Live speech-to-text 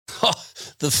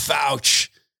The Fauci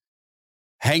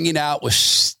hanging out with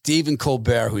Stephen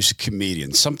Colbert, who's a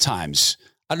comedian. Sometimes,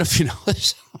 I don't know if you know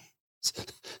this.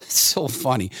 It's so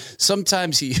funny.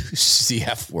 Sometimes he uses the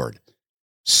F word.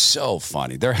 So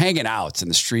funny. They're hanging out in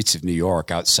the streets of New York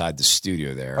outside the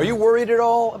studio there. Are you worried at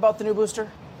all about the new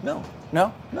booster? No.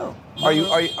 No? No. Are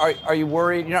you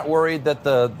worried? You're not worried that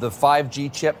the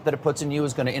 5G chip that it puts in you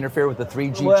is going to interfere with the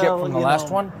 3G chip from the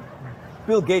last one?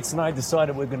 Bill Gates and I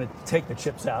decided we're going to take the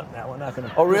chips out now. We're not going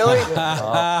to. Oh, really?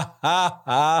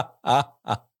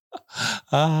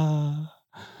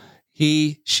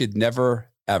 He should never,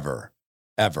 ever,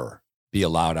 ever be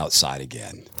allowed outside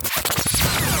again.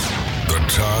 The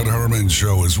Todd Herman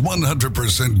Show is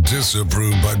 100%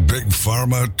 disapproved by big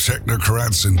pharma,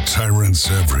 technocrats, and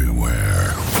tyrants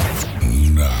everywhere.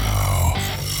 Now,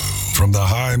 from the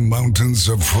high mountains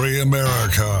of free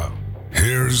America,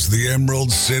 here's the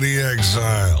Emerald City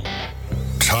exile,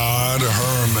 Todd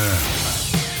Herman.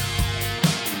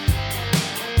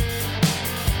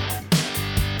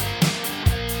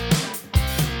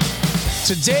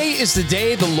 Today is the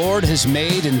day the Lord has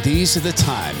made, and these are the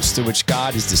times through which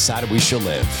God has decided we shall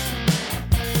live.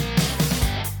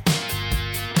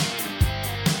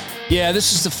 Yeah,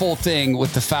 this is the full thing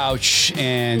with the Fauci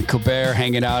and Colbert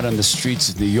hanging out on the streets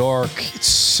of New York. It's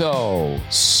so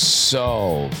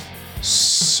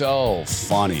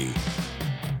funny.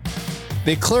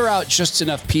 They clear out just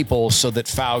enough people so that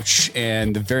Fauci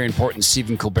and the very important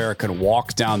Stephen Colbert can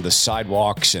walk down the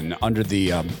sidewalks and under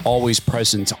the always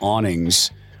present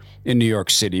awnings in New York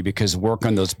City, because work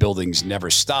on those buildings never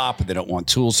stop. They don't want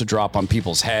tools to drop on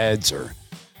people's heads or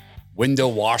window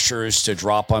washers to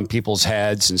drop on people's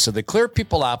heads. And so they clear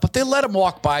people out, but they let them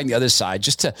walk by on the other side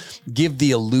just to give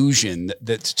the illusion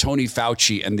that Tony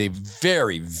Fauci and the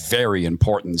very, very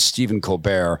important Stephen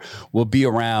Colbert will be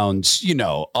around, you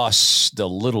know, us, the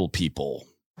little people.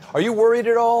 Are you worried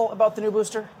at all about the new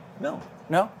booster? No.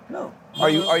 No? No. Are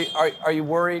you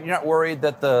worried? You're not worried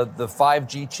that the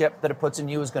 5G chip that it puts in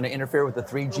you is going to interfere with the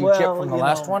 3G chip from the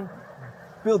last one?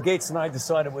 Bill Gates and I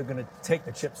decided we're going to take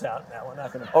the chips out now. We're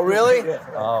not going to. Oh, really? Yeah,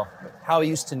 right. Oh, how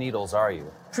used to needles are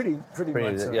you? Pretty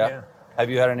much so, yeah.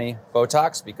 Have you had any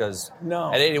Botox? Because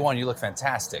no. At 81, you look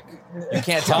fantastic. You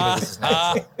can't tell me this is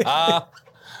natural.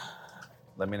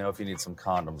 Let me know if you need some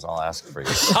condoms. I'll ask for you.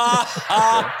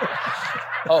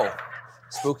 Oh,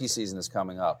 spooky season is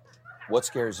coming up. What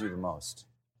scares you the most?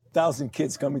 1,000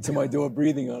 kids coming to my door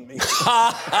breathing on me.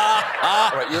 All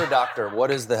right, you're a doctor.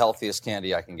 What is the healthiest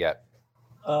candy I can get?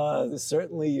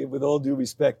 Certainly, with all due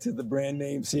respect to the brand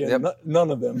names here, Yep.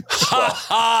 none of them.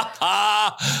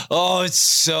 Oh, it's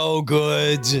so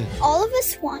good. All of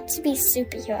us want to be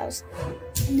superheroes.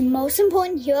 And the most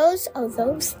important heroes are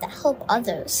those that help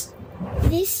others.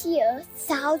 This year,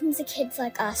 thousands of kids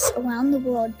like us around the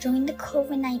world joined the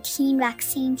COVID-19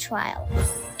 vaccine trial.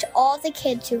 To all the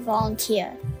kids who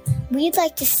volunteered, we'd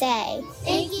like to say,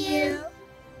 thank you.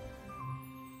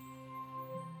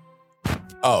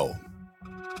 Oh,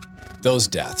 those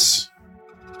deaths.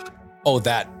 Oh,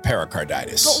 that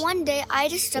pericarditis. But one day, I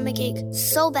had a stomach ache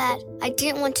so bad, I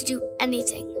didn't want to do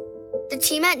anything. The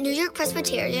team at New York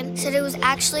Presbyterian said it was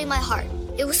actually my heart.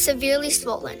 It was severely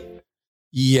swollen.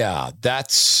 Yeah,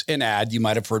 that's an ad you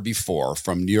might have heard before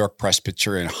from New York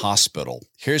Presbyterian Hospital.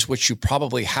 Here's what you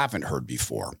probably haven't heard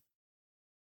before.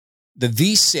 The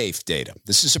V-Safe data.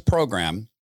 This is a program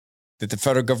that the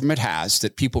federal government has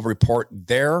that people report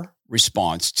their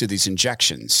response to these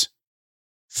injections.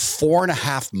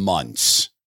 4.5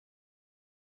 months.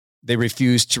 They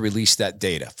refused to release that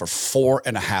data for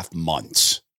 4.5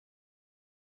 months.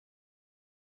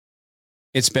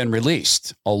 It's been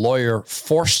released. A lawyer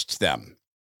forced them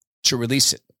to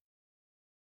release it.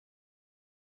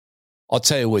 I'll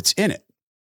tell you what's in it.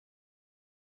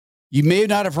 You may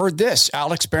not have heard this.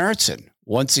 Alex Berenson,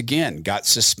 once again, got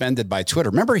suspended by Twitter.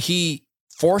 Remember, he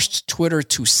forced Twitter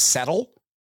to settle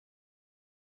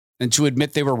and to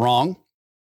admit they were wrong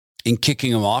in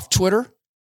kicking him off Twitter.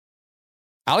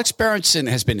 Alex Berenson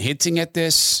has been hinting at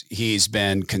this. He's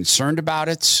been concerned about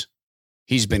it.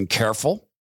 He's been careful,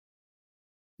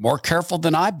 more careful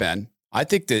than I've been. I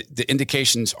think that the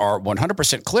indications are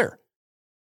 100% clear.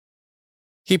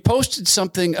 He posted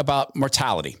something about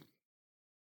mortality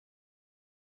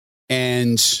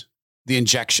and the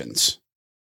injections.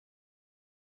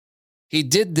 He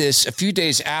did this a few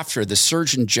days after the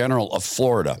Surgeon General of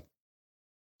Florida,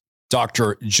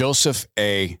 Dr. Joseph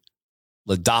A.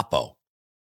 Ladapo,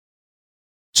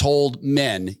 told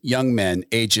men, young men,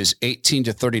 ages 18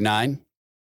 to 39,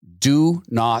 do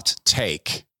not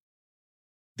take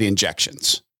the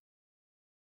injections.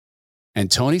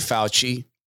 And Tony Fauci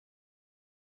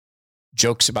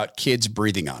jokes about kids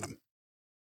breathing on him.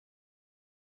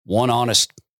 One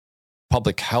honest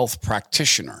public health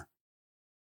practitioner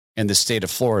in the state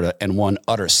of Florida and one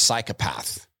utter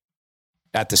psychopath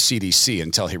at the CDC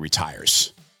until he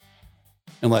retires.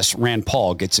 Unless Rand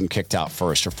Paul gets him kicked out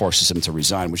first or forces him to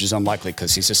resign, which is unlikely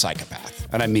because he's a psychopath.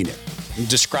 And I mean it. I'm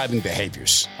describing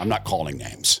behaviors. I'm not calling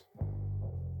names.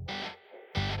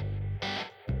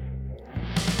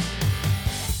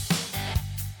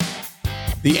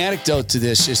 The anecdote to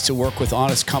this is to work with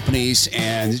honest companies,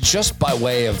 and just by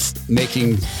way of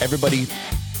making everybody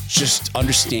just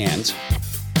understand.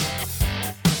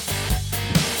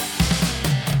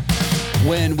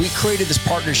 When we created this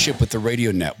partnership with the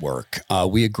radio network,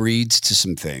 we agreed to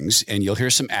some things, and you'll hear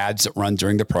some ads that run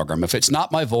during the program. If it's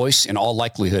not my voice, in all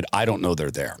likelihood, I don't know they're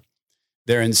there.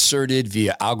 They're inserted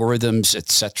via algorithms,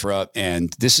 etc.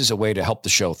 And this is a way to help the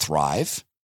show thrive.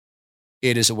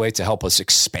 It is a way to help us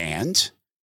expand.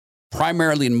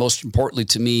 Primarily and most importantly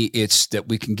to me, it's that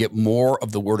we can get more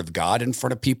of the Word of God in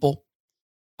front of people.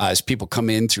 As people come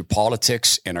in through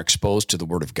politics and are exposed to the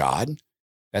Word of God,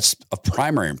 that's of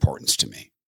primary importance to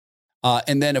me.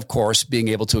 And then, of course, being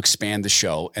able to expand the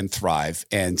show and thrive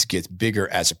and get bigger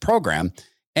as a program.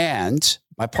 And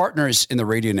my partners in the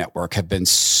radio network have been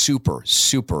super,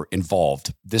 super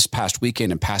involved this past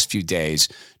weekend and past few days,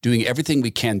 doing everything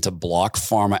we can to block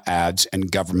pharma ads and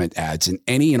government ads and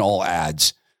any and all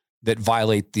ads that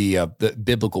violate the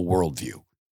biblical worldview.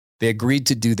 They agreed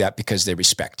to do that because they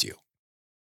respect you.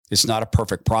 It's not a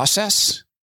perfect process.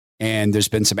 And there's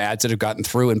been some ads that have gotten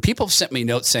through, and people have sent me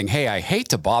notes saying, hey, I hate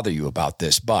to bother you about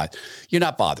this, but you're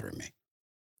not bothering me.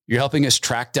 You're helping us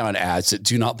track down ads that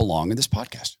do not belong in this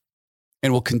podcast.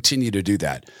 And we'll continue to do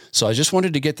that. So I just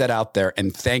wanted to get that out there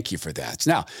and thank you for that.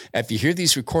 Now, if you hear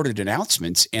these recorded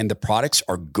announcements and the products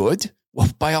are good, well,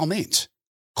 by all means,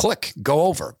 click, go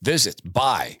over, visit,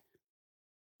 buy.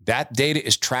 That data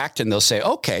is tracked, and they'll say,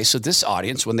 okay, so this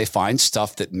audience, when they find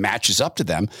stuff that matches up to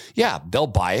them, yeah, they'll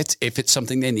buy it if it's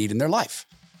something they need in their life.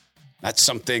 That's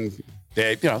something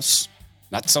they,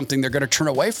 not something they're going to turn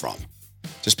away from.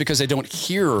 Just because they don't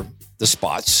hear the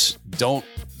spots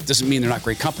doesn't mean they're not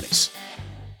great companies.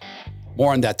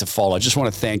 More on that to follow. I just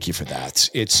want to thank you for that.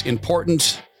 It's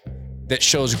important that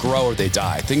shows grow or they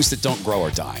die. Things that don't grow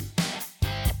or die.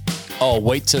 Oh,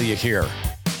 wait till you hear.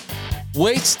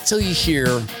 Wait till you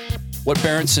hear what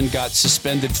Berenson got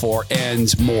suspended for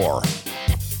and more.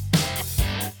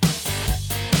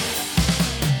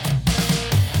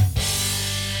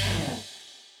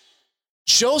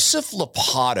 Joseph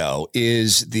Lopato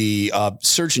is the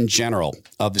Surgeon General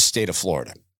of the state of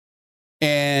Florida.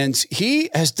 And he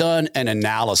has done an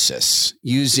analysis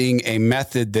using a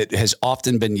method that has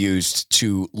often been used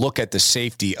to look at the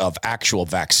safety of actual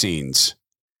vaccines.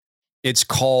 It's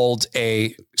called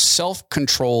a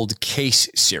self-controlled case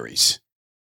series.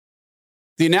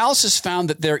 The analysis found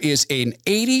that there is an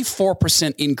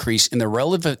 84% increase in the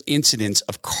relevant incidence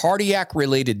of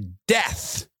cardiac-related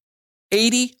death.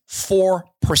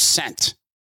 84%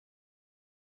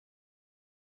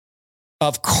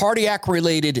 of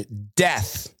cardiac-related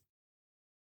death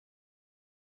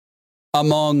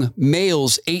among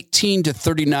males 18 to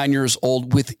 39 years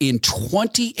old within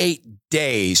 28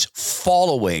 days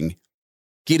following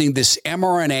getting this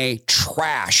mRNA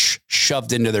trash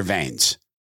shoved into their veins.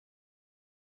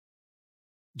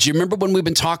 Do you remember when we've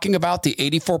been talking about the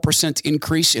 84%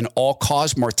 increase in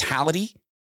all-cause mortality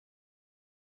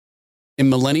in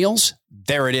millennials?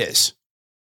 There it is.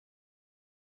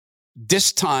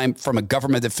 This time from a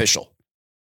government official.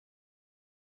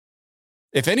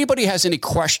 If anybody has any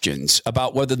questions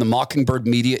about whether the Mockingbird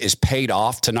media is paid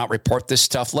off to not report this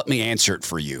stuff, let me answer it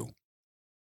for you.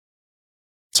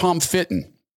 Tom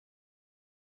Fitton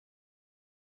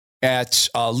at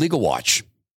Legal Watch.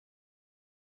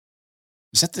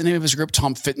 Is that the name of his group,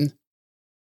 Tom Fitton?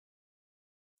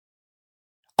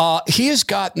 He has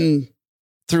gotten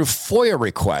through FOIA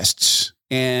requests,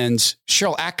 and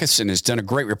Cheryl Atkinson has done a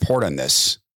great report on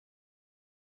this,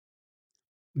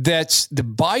 that the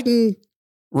Biden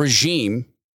regime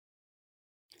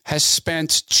has spent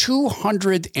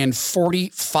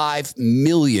 $245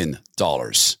 million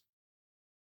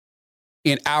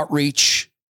in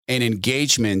outreach and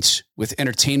engagement with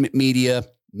entertainment media,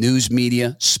 news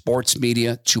media, sports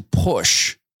media to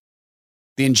push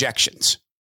the injections.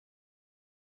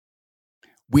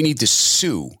 We need to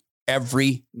sue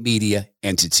every media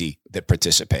entity that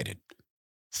participated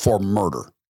for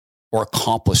murder or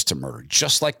accomplice to murder,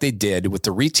 just like they did with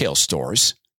the retail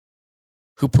stores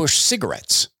who pushed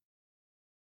cigarettes.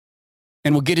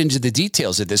 And we'll get into the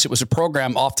details of this. It was a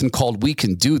program often called We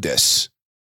Can Do This.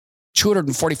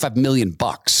 $245 million.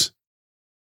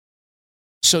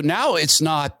 So now it's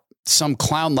not some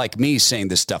clown like me saying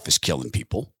this stuff is killing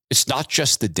people. It's not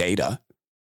just the data.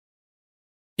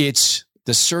 It's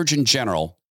the Surgeon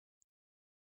General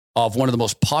of one of the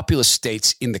most populous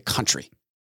states in the country.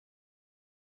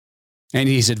 And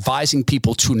he's advising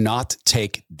people to not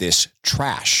take this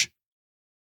trash.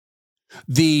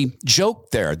 The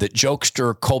joke there that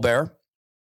jokester Colbert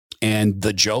and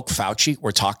the joke Fauci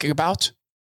were talking about,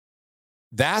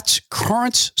 that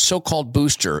current so-called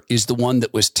booster is the one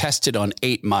that was tested on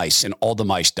 8 mice and all the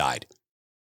mice died.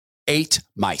 8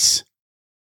 mice.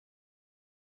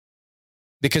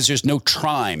 Because there's no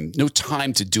time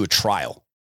to do a trial.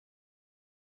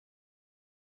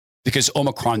 Because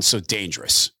Omicron's so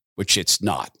dangerous, which it's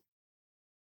not.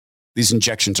 These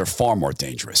injections are far more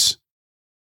dangerous.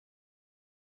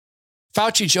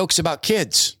 Fauci jokes about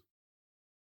kids.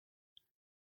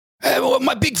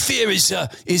 My big fear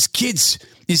is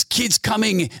kids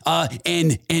coming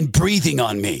and breathing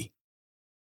on me.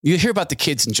 You'll hear about the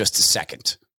kids in just a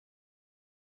second.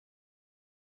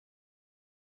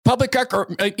 Public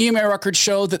email records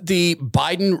show that the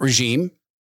Biden regime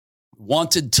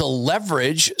wanted to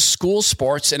leverage school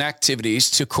sports and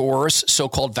activities to coerce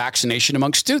so-called vaccination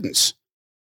among students.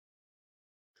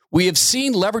 We have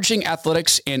seen leveraging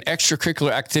athletics and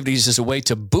extracurricular activities as a way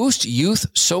to boost youth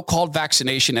so-called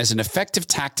vaccination as an effective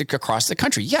tactic across the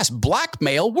country. Yes,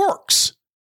 blackmail works.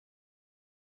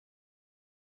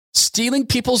 Stealing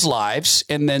people's lives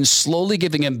and then slowly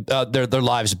giving them their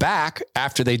lives back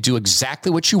after they do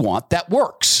exactly what you want, that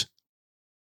works.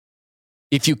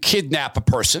 If you kidnap a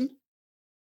person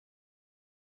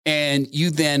and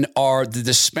you then are the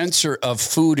dispenser of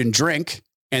food and drink,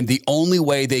 and the only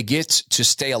way they get to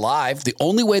stay alive, the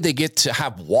only way they get to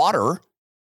have water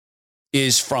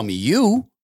is from you.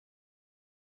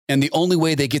 And the only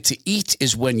way they get to eat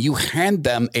is when you hand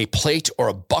them a plate or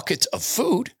a bucket of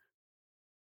food.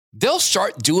 They'll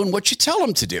start doing what you tell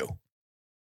them to do.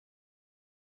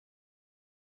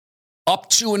 Up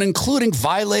to and including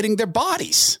violating their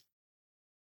bodies.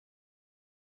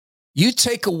 You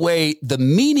take away the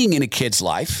meaning in a kid's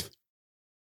life.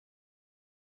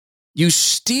 You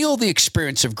steal the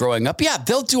experience of growing up. Yeah,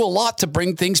 they'll do a lot to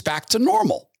bring things back to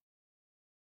normal.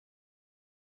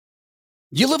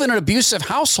 You live in an abusive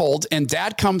household and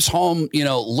dad comes home,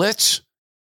 lit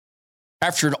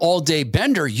after an all-day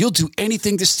bender, you'll do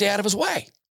anything to stay out of his way.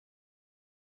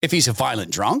 If he's a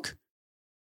violent drunk.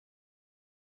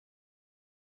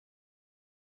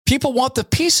 People want the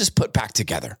pieces put back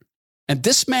together. And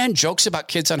this man jokes about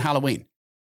kids on Halloween.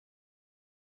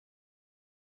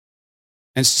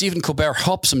 And Stephen Colbert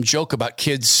helps him joke about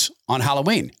kids on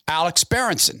Halloween. Alex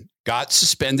Berenson got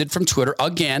suspended from Twitter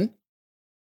again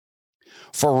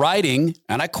for writing,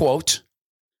 and I quote,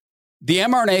 the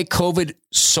mRNA COVID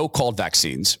so-called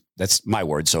vaccines, that's my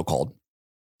word, so-called,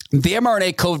 the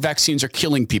mRNA COVID vaccines are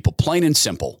killing people, plain and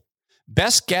simple.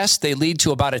 Best guess, they lead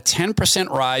to about a 10%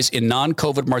 rise in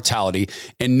non-COVID mortality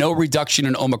and no reduction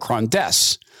in Omicron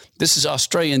deaths. This is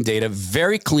Australian data,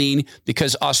 very clean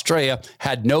because Australia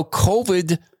had no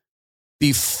COVID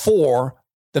before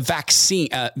the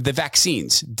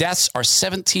vaccines. Deaths are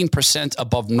 17%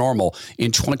 above normal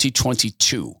in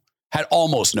 2022. Had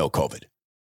almost no COVID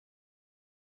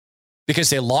because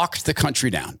they locked the country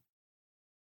down.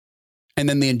 And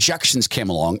then the injections came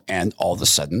along and all of a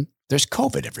sudden there's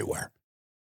COVID everywhere.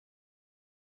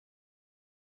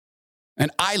 An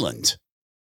island.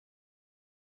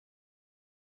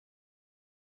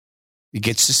 He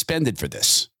gets suspended for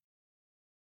this.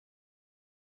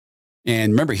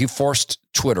 And remember, he forced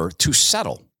Twitter to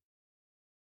settle.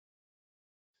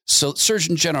 So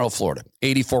Surgeon General of Florida,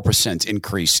 84%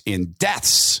 increase in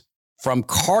deaths from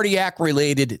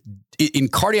cardiac-related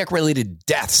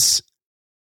deaths.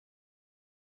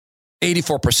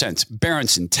 84%.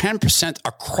 Berenson, 10%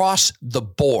 across the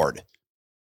board.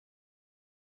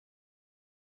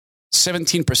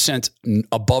 17%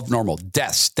 above normal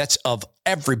deaths. That's of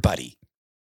everybody.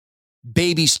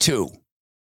 Babies too.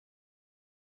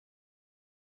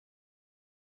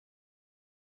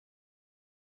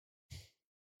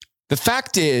 The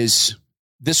fact is,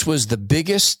 this was the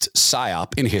biggest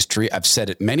psyop in history. I've said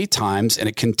it many times, and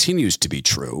it continues to be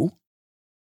true.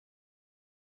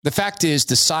 The fact is,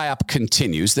 the psyop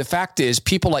continues. The fact is,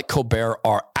 people like Colbert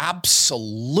are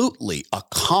absolutely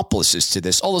accomplices to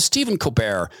this. Although Stephen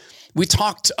Colbert, we're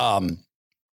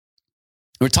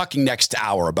talking next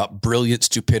hour about brilliant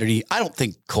stupidity. I don't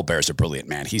think Colbert's a brilliant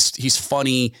man. He's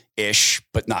funny-ish,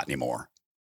 but not anymore.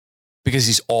 Because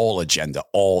he's all agenda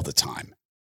all the time.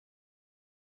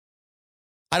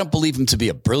 I don't believe him to be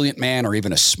a brilliant man or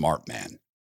even a smart man.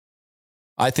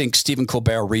 I think Stephen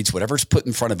Colbert reads whatever's put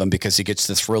in front of him because he gets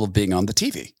the thrill of being on the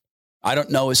TV. I don't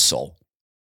know his soul.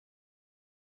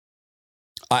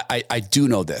 I do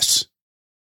know this.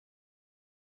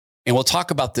 And we'll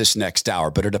talk about this next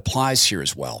hour, but it applies here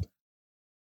as well.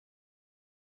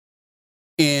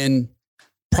 In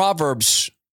Proverbs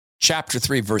chapter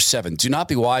 3, verse 7, do not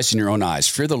be wise in your own eyes.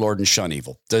 Fear the Lord and shun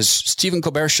evil. Does Stephen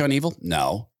Colbert shun evil?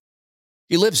 No.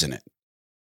 He lives in it.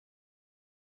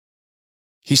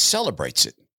 He celebrates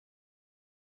it.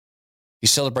 He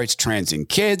celebrates transing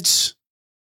kids.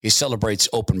 He celebrates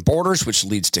open borders, which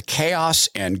leads to chaos.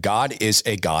 And God is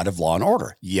a God of law and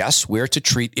order. Yes, we're to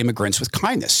treat immigrants with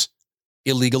kindness,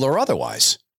 illegal or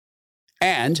otherwise.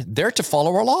 And they're to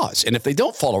follow our laws. And if they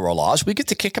don't follow our laws, we get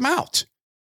to kick them out.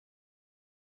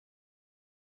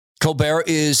 Colbert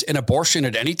is an abortion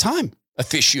at any time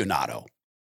aficionado.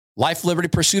 Life, liberty,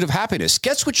 pursuit of happiness.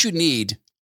 Guess what you need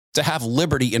to have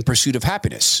liberty in pursuit of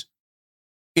happiness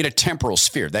in a temporal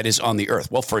sphere, that is on the earth?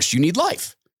 Well, first you need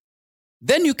life.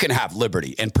 Then you can have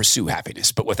liberty and pursue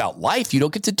happiness. But without life, you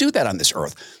don't get to do that on this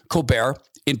earth. Colbert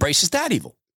embraces that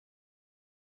evil.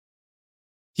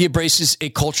 He embraces a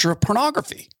culture of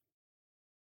pornography.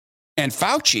 And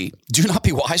Fauci, do not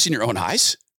be wise in your own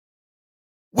eyes.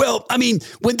 Well, I mean,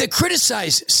 when they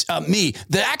criticize me,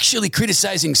 they're actually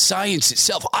criticizing science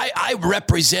itself. I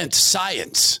represent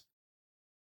science.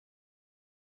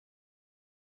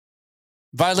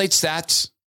 Violates that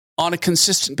on a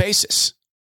consistent basis.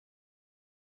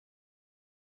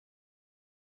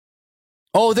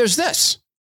 Oh, there's this.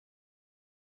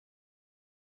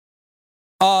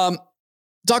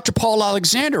 Dr. Paul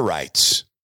Alexander writes,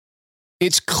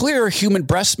 it's clear human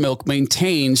breast milk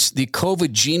maintains the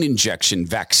COVID gene injection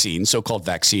vaccine, so-called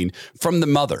vaccine, from the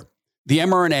mother. The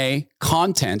mRNA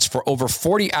contents for over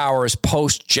 40 hours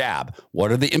post-jab.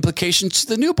 What are the implications to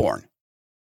the newborn?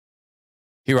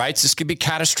 He writes, this could be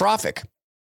catastrophic.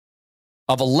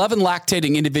 Of 11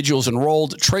 lactating individuals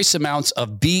enrolled, trace amounts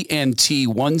of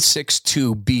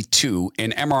BNT162B2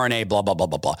 and mRNA, blah, blah, blah,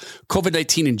 blah, blah.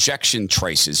 COVID-19 injection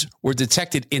traces were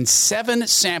detected in 7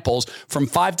 samples from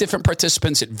 5 different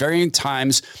participants at varying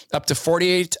times up to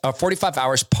 45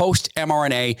 hours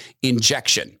post-mRNA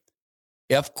injection.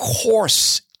 Of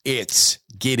course, it's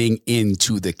getting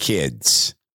into the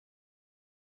kids.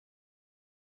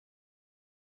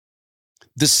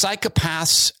 The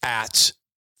psychopaths at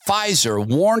Pfizer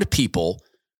warned people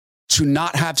to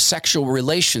not have sexual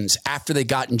relations after they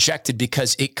got injected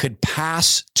because it could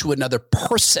pass to another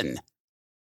person.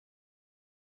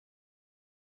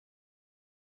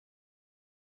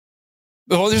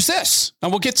 Well, there's this,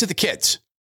 and we'll get to the kids.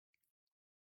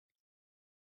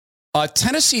 A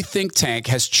Tennessee think tank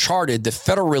has charted the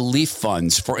federal relief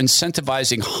funds for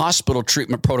incentivizing hospital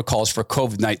treatment protocols for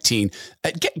COVID-19.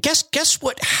 Guess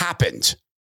what happened?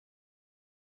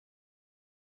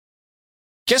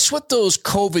 Guess what those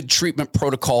COVID treatment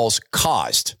protocols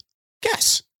caused?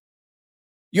 Guess.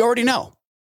 You already know.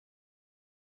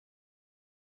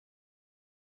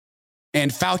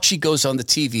 And Fauci goes on the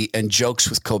TV and jokes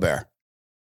with Colbert.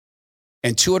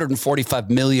 And 245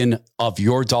 million of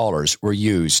your dollars were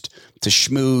used to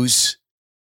schmooze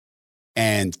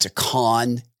and to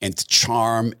con and to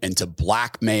charm and to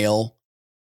blackmail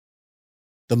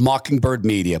the Mockingbird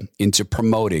media into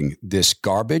promoting this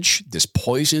garbage, this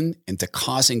poison, into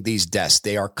causing these deaths.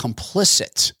 They are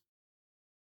complicit.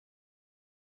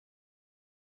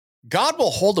 God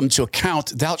will hold them to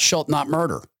account, thou shalt not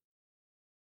murder.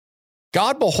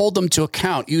 God will hold them to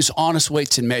account, use honest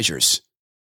weights and measures.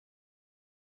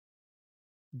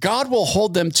 God will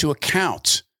hold them to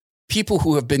account. People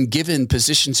who have been given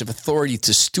positions of authority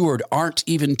to steward aren't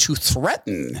even to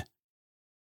threaten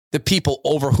the people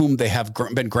over whom they have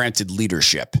been granted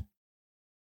leadership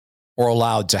or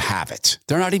allowed to have it.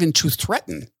 They're not even to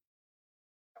threaten.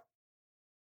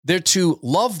 They're to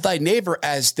love thy neighbor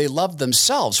as they love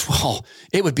themselves. Well,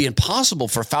 it would be impossible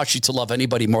for Fauci to love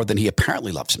anybody more than he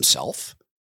apparently loves himself.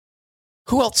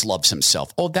 Who else loves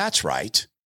himself? Oh, that's right.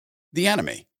 The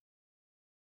enemy.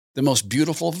 The most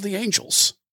beautiful of the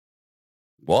angels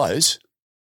was.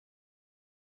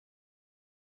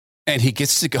 And he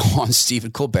gets to go on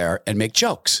Stephen Colbert and make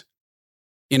jokes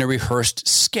in a rehearsed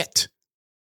skit,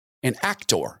 an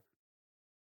actor.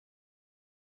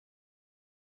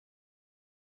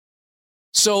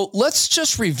 So let's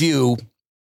just review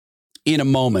in a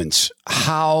moment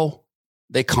how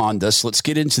they conned us. Let's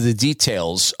get into the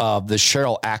details of the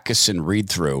Cheryl Atkinson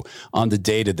read-through on the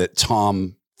data that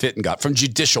Tom Fitton got from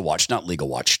Judicial Watch, not Legal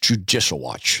Watch, Judicial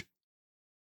Watch.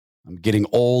 I'm getting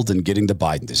old and getting the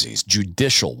Biden disease.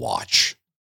 Judicial Watch.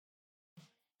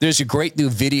 There's a great new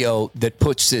video that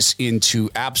puts this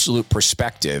into absolute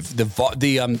perspective.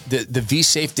 The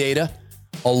V-Safe data,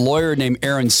 a lawyer named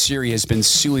Aaron Siri has been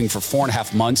suing for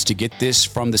 4.5 months to get this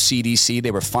from the CDC. They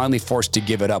were finally forced to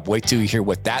give it up. Wait till you hear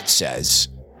what that says.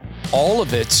 All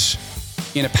of it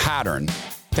in a pattern.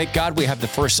 Thank God we have the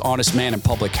first honest man in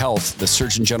public health, the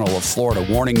Surgeon General of Florida,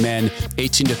 warning men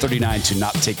 18 to 39 to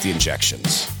not take the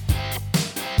injections.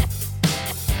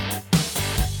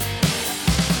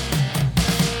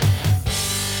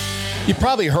 You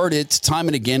probably heard it time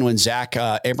and again when Zach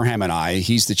Abraham and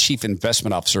he's the chief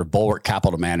investment officer of Bulwark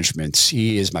Capital Management.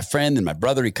 He is my friend and my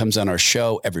brother. He comes on our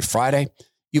show every Friday.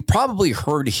 You probably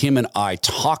heard him and I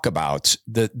talk about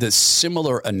the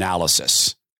similar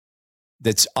analysis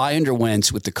that I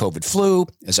underwent with the COVID flu.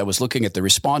 As I was looking at the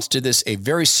response to this, a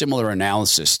very similar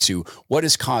analysis to what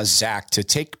has caused Zach to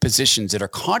take positions that are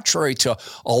contrary to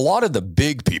a lot of the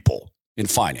big people in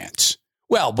finance.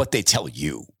 Well, what they tell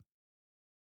you.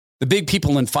 The big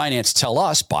people in finance tell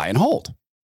us buy and hold.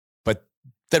 But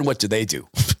then what do?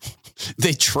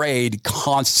 They trade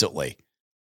constantly.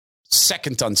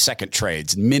 Second on second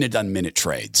trades, minute on minute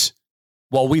trades.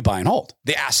 While we buy and hold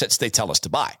the assets they tell us to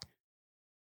buy.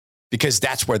 Because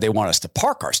that's where they want us to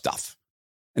park our stuff.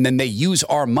 And then they use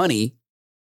our money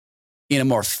in a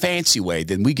more fancy way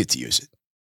than we get to use it.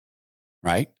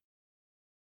 Right?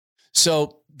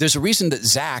 So there's a reason that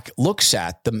Zach looks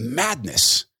at the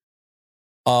madness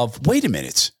of, wait a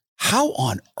minute, how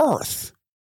on earth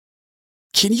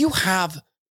can you have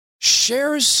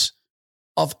shares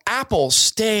of Apple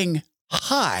staying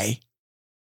high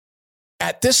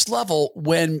at this level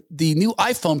when the new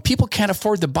iPhone, people can't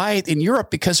afford to buy it in Europe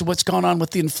because of what's gone on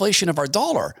with the inflation of our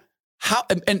dollar? How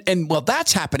and while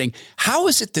that's happening, how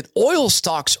is it that oil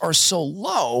stocks are so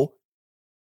low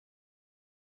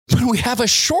when we have a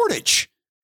shortage?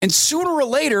 And sooner or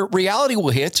later, reality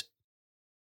will hit.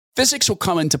 Physics will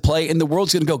come into play and the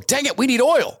world's going to go, dang it, we need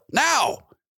oil now.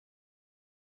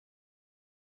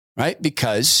 Right?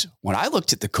 Because when I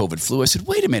looked at the COVID flu, I said,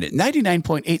 wait a minute,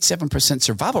 99.87%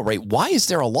 survival rate. Why is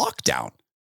there a lockdown?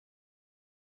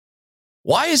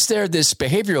 Why is there this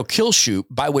behavioral kill shoot,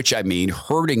 by which I mean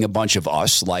herding a bunch of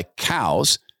us like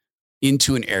cows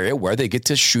into an area where they get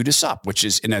to shoot us up, which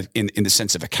is in the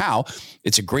sense of a cow,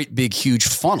 it's a great big huge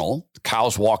funnel. The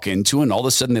cows walk into and all of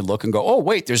a sudden they look and go, oh,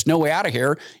 wait, there's no way out of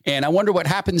here. And I wonder what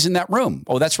happens in that room.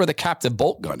 Oh, that's where the captive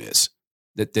bolt gun is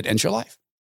that ends your life.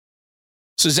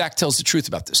 So Zach tells the truth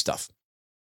about this stuff.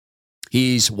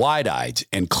 He's wide-eyed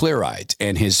and clear-eyed,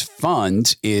 and his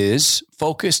fund is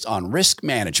focused on risk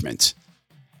management.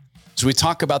 So we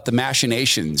talk about the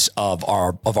machinations of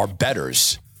our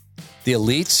bettors, the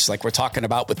elites, like we're talking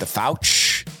about with the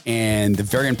Fauci and the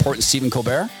very important Stephen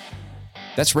Colbert.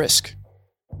 That's risk.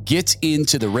 Get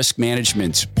into the risk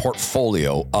management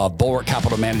portfolio of Bulwark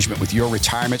Capital Management with your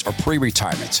retirement or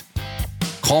pre-retirement.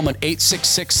 Call them at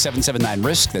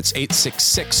 866-779-RISK. That's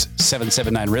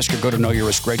 866-779-RISK, or go to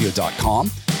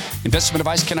knowyourriskradio.com. Investment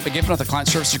advice cannot be given without a client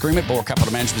services agreement. Bulwark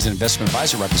Capital Management is an investment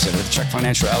advisor representative, Check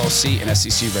Financial LLC, and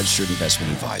SEC registered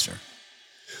investment advisor.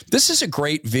 This is a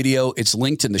great video. It's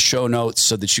linked in the show notes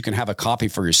so that you can have a copy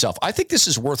for yourself. I think this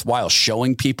is worthwhile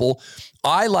showing people.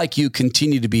 I, like you,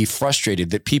 continue to be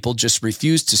frustrated that people just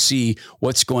refuse to see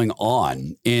what's going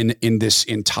on in this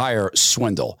entire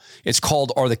swindle. It's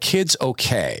called, Are the Kids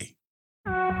Okay?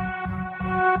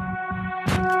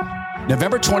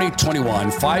 November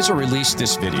 2021, Pfizer released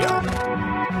this video.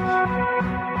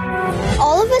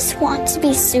 All of us want to be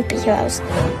superheroes.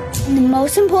 And the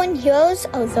most important heroes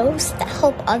are those that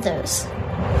help others.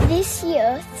 This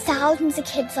year, thousands of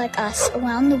kids like us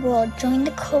around the world joined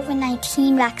the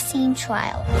COVID-19 vaccine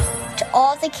trial. To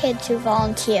all the kids who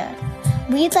volunteered,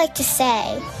 we'd like to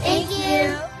say, thank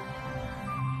you.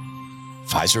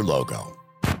 Pfizer logo.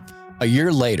 A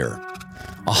year later,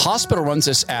 a hospital runs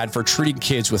this ad for treating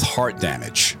kids with heart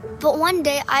damage. But one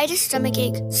day, I had a stomach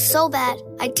ache so bad,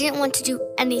 I didn't want to do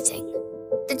anything.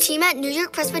 The team at New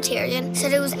York Presbyterian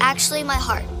said it was actually my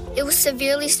heart. It was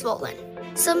severely swollen.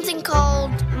 Something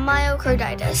called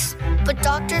myocarditis. But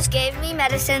doctors gave me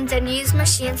medicines and used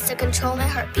machines to control my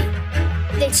heartbeat.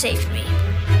 They saved me.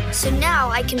 So now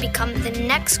I can become the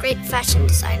next great fashion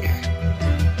designer.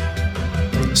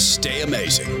 Stay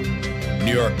amazing.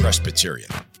 New York Presbyterian.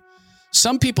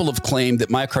 Some people have claimed that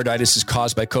myocarditis is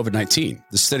caused by COVID-19.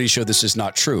 The studies show this is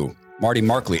not true. Marty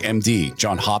Markley, MD,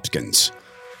 Johns Hopkins.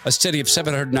 A study of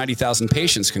 790,000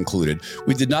 patients concluded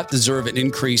we did not deserve an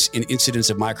increase in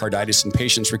incidence of myocarditis in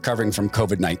patients recovering from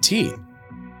COVID-19.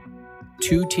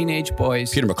 2 teenage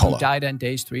boys who died on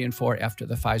days 3 and 4 after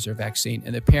the Pfizer vaccine,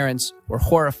 and the parents were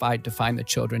horrified to find the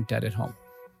children dead at home.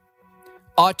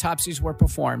 Autopsies were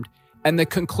performed, And the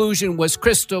conclusion was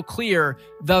crystal clear.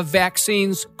 The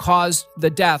vaccines caused the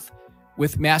death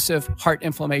with massive heart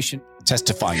inflammation.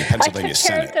 Testifying in Pennsylvania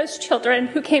Senate. I took care of those children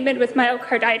who came in with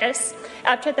myocarditis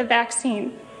after the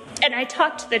vaccine. And I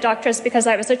talked to the doctors because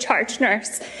I was a charge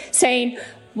nurse, saying,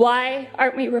 why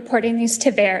aren't we reporting these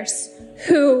to VAERS?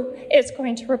 Who is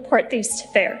going to report these to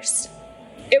VAERS?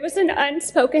 It was an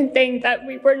unspoken thing that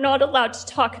we were not allowed to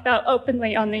talk about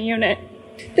openly on the unit.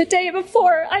 The day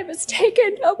before I was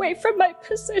taken away from my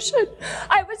position,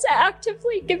 I was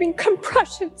actively giving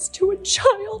compressions to a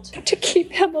child to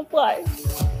keep him alive.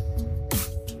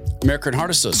 American Heart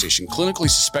Association clinically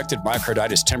suspected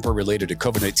myocarditis temporary-related to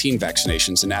COVID-19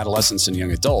 vaccinations in adolescents and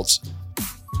young adults.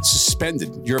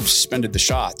 Suspended. Europe suspended the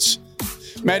shots.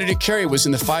 Maddie Carey was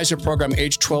in the Pfizer program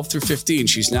age 12 through 15.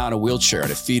 She's now in a wheelchair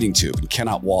and a feeding tube and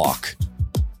cannot walk.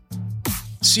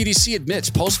 CDC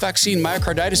admits post-vaccine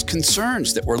myocarditis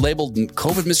concerns that were labeled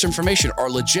COVID misinformation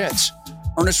are legit.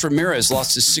 Ernest Ramirez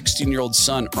lost his 16-year-old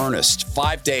son, Ernest,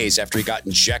 5 days after he got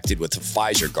injected with the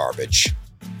Pfizer garbage.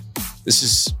 This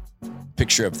is a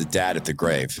picture of the dad at the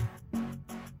grave.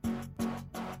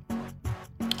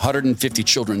 150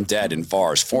 children dead in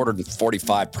VARs,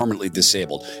 445 permanently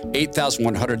disabled,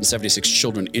 8,176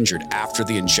 children injured after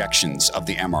the injections of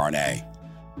the mRNA.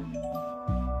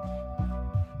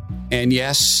 And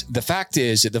yes, the fact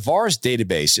is that the VARs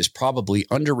database is probably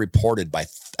underreported by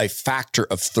a factor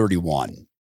of 31.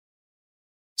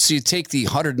 So you take the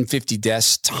 150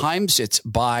 deaths times it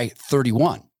by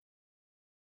 31.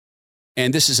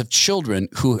 And this is of children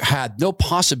who had no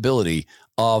possibility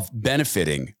of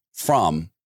benefiting from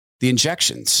the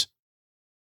injections.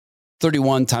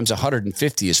 31 times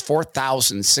 150 is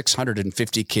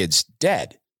 4,650 kids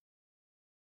dead.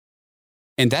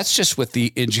 And that's just with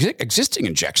the existing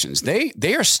injections.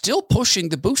 They are still pushing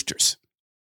the boosters.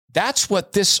 That's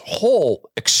what this whole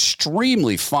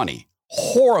extremely funny,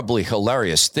 horribly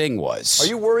hilarious thing was. Are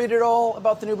you worried at all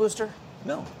about the new booster?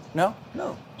 No. No?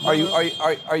 No. Are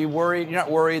you worried? You're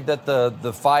not worried that the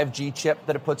 5G chip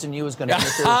that it puts in you is going to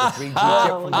interfere with the 3G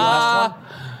chip from the last one?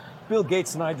 Bill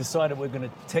Gates and I decided we're going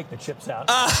to take the chips out.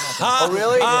 Oh,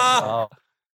 really?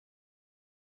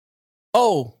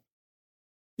 Oh,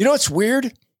 you know what's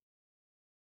weird?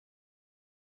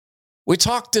 We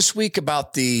talked this week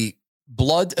about the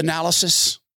blood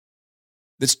analysis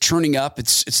that's turning up.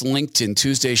 It's linked in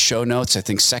Tuesday's show notes, I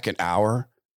think second hour,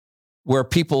 where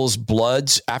people's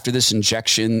bloods after this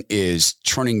injection is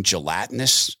turning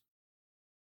gelatinous.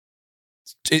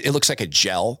 It looks like a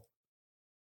gel.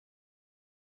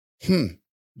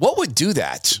 What would do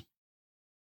that?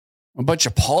 A bunch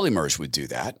of polymers would do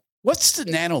that. What's the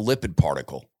nanolipid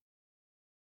particle?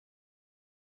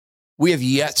 We have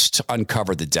yet to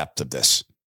uncover the depth of this.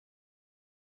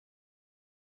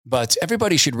 But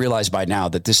everybody should realize by now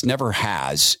that this never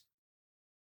has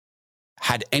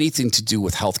had anything to do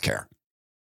with healthcare.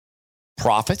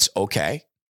 Profits, okay.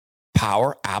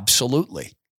 Power,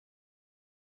 absolutely.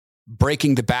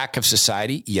 Breaking the back of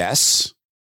society, yes.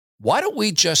 Why don't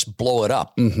we just blow it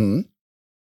up? Peter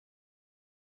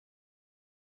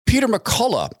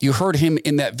McCullough, you heard him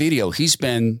in that video. He's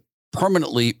been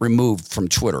permanently removed from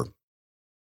Twitter.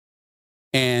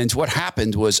 And what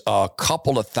happened was a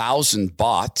couple of thousand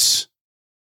bots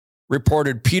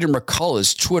reported Peter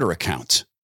McCullough's Twitter account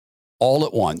all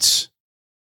at once.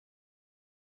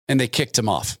 And they kicked him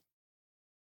off.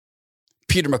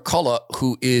 Peter McCullough,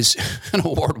 who is an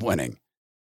award-winning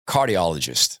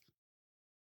cardiologist.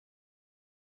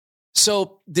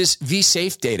 So this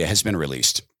V-Safe data has been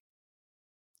released.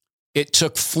 It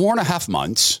took 4.5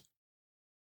 months.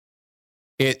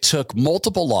 It took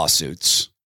multiple lawsuits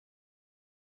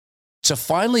to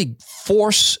finally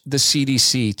force the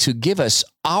CDC to give us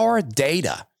our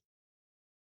data.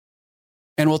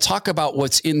 And we'll talk about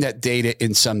what's in that data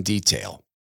in some detail.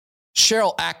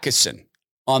 Cheryl Atkinson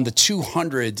on the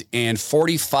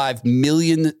 $245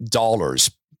 million.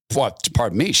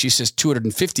 Pardon me, she says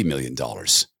 $250 million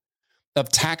of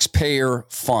taxpayer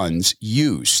funds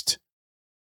used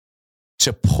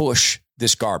to push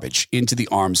this garbage into the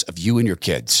arms of you and your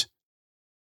kids.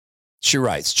 She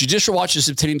writes, Judicial Watch is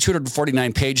obtaining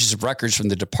 249 pages of records from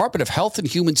the Department of Health and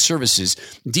Human Services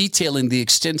detailing the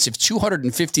extensive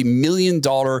 $250 million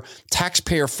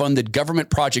taxpayer-funded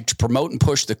government project to promote and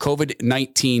push the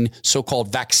COVID-19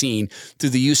 so-called vaccine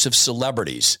through the use of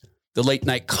celebrities, the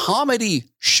late-night comedy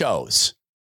shows,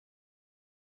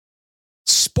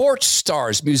 sports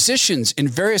stars, musicians, and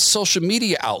various social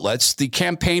media outlets. The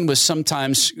campaign was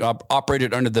sometimes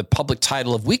operated under the public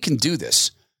title of We Can Do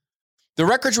This. The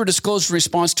records were disclosed in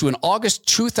response to an August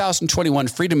 2021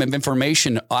 Freedom of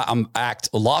Information Act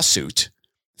lawsuit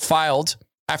filed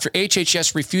after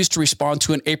HHS refused to respond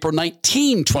to an April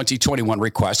 19, 2021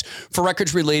 request for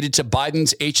records related to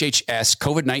Biden's HHS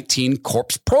COVID-19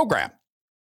 Corpse program.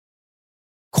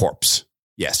 Corpse.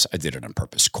 Yes, I did it on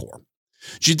purpose. Core.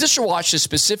 Judicial Watch has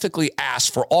specifically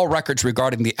asked for all records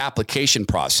regarding the application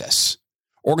process.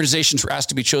 Organizations were asked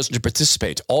to be chosen to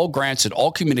participate. All grants and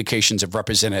all communications of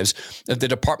representatives of the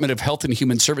Department of Health and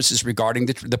Human Services regarding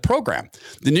the program.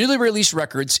 The newly released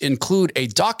records include a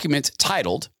document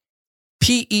titled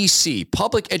PEC,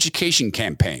 Public Education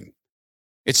Campaign.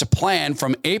 It's a plan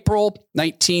from April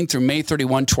 19 through May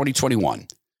 31, 2021.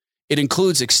 It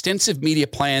includes extensive media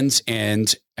plans,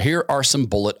 and here are some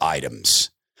bullet items.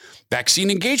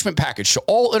 Vaccine engagement package to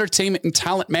all entertainment and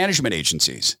talent management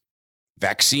agencies.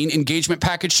 Vaccine engagement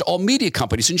package to all media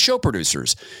companies and show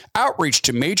producers. Outreach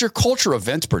to major culture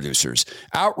event producers.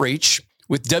 Outreach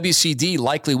with WCD,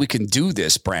 Likely We Can Do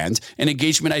This brand, and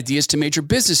engagement ideas to major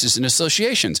businesses and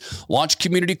associations. Launch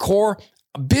Community Core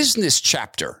business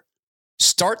chapter.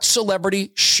 Start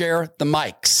celebrity, share the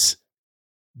mics.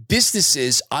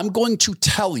 Businesses, I am going to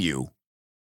tell you,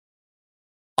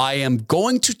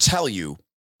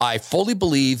 I fully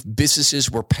believe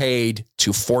businesses were paid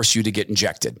to force you to get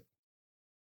injected.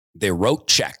 They wrote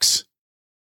checks.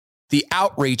 The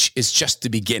outreach is just the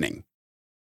beginning.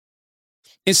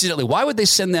 Incidentally, why would they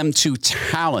send them to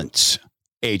talent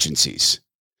agencies?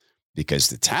 Because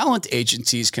the talent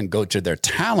agencies can go to their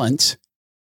talent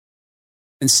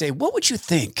and say, what would you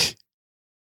think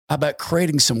about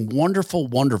creating some wonderful,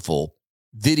 wonderful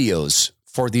videos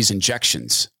for these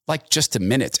injections? Like just a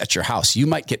minute at your house. You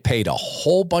might get paid a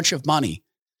whole bunch of money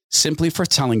simply for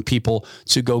telling people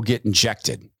to go get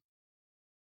injected.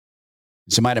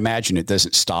 So you might imagine it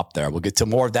doesn't stop there. We'll get to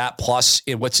more of that, plus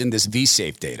what's in this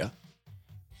V-Safe data.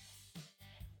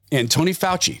 And Tony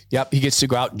Fauci, he gets to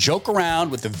go out and joke around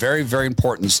with the very, very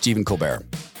important Stephen Colbert.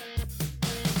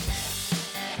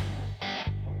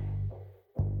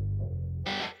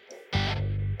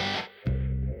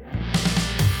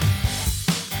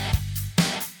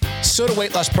 Soda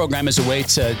Weight Loss Program is a way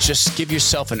to just give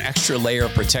yourself an extra layer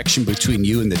of protection between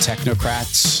you and the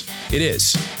technocrats. It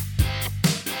is.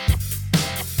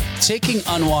 Taking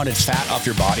unwanted fat off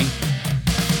your body.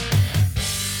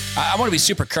 I want to be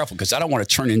super careful because I don't want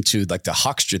to turn into like the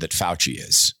huckster that Fauci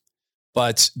is.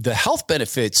 But the health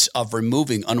benefits of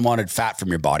removing unwanted fat from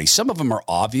your body, some of them are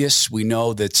obvious. We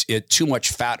know that too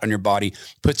much fat on your body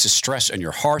puts a stress on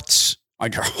your heart,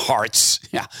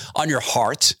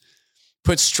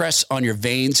 puts stress on your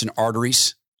veins and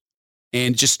arteries,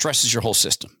 and just stresses your whole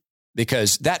system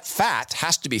because that fat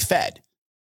has to be fed.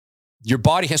 Your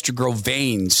body has to grow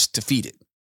veins to feed it.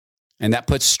 And that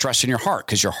puts stress in your heart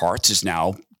because your heart is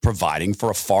now providing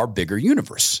for a far bigger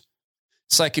universe.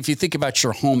 It's like if you think about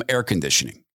your home air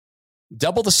conditioning,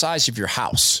 double the size of your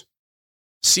house.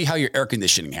 See how your air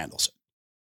conditioning handles it.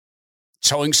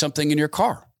 Towing something in your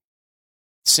car.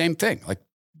 Same thing, like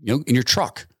in your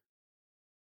truck.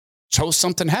 Tow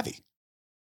something heavy.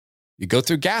 You go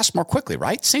through gas more quickly,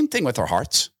 right? Same thing with our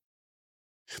hearts.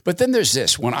 But then there's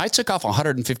this. When I took off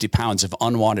 150 pounds of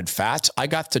unwanted fat, I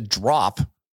got to drop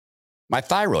my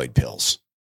thyroid pills.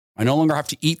 I no longer have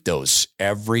to eat those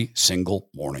every single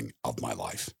morning of my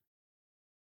life.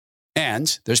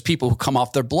 And there's people who come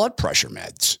off their blood pressure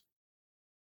meds.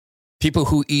 People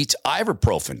who eat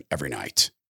ibuprofen every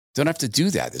night don't have to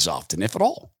do that as often, if at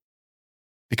all,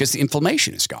 because the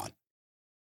inflammation is gone.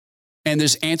 And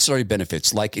there's ancillary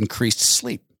benefits like increased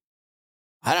sleep.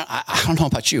 I don't know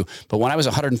about you, but when I was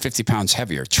 150 pounds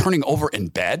heavier, turning over in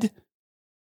bed, it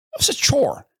was a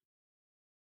chore.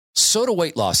 Soda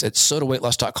Weight Loss at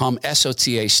sodaweightloss.com.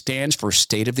 SOTA stands for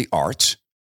state of the art.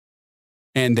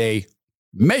 And they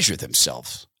measure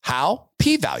themselves. How?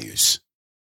 P-values.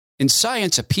 In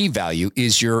science, a p-value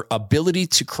is your ability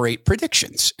to create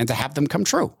predictions and to have them come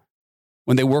true.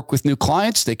 When they work with new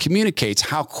clients, they communicate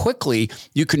how quickly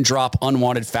you can drop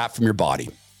unwanted fat from your body.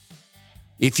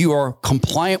 If you are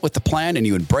compliant with the plan and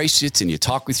you embrace it and you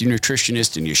talk with your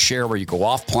nutritionist and you share where you go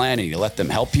off plan and you let them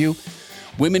help you,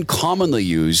 women commonly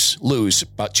lose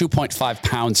about 2.5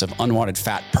 pounds of unwanted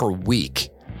fat per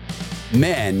week.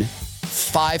 Men,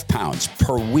 5 pounds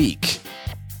per week.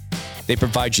 They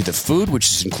provide you the food, which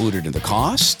is included in the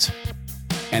cost,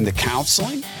 and the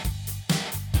counseling.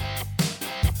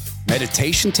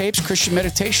 Meditation tapes, Christian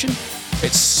meditation.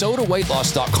 It's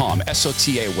sodaweightloss.com,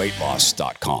 SOTA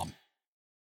weightloss.com.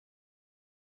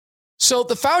 So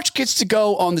the Fauci gets to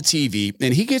go on the TV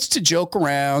and he gets to joke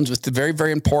around with the very,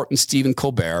 very important Stephen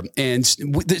Colbert. And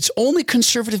it's only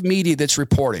conservative media that's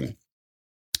reporting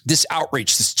this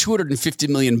outreach, this $250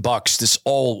 million, this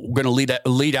all going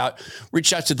to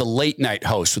reach out to the late night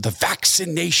host with a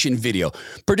vaccination video.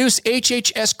 Produce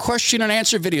HHS question and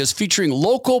answer videos featuring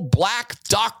local black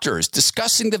doctors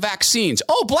discussing the vaccines.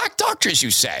 Oh, black doctors,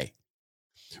 you say?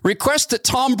 Request that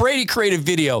Tom Brady create a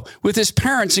video with his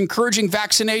parents encouraging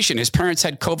vaccination. His parents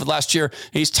had COVID last year,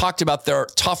 and he's talked about their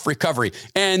tough recovery.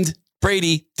 And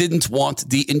Brady didn't want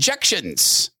the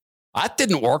injections. That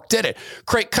didn't work, did it?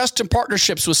 Create custom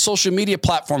partnerships with social media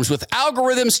platforms with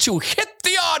algorithms to hit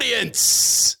the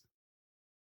audience.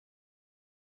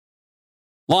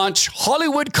 Launch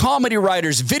Hollywood comedy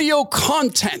writers' video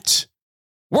content.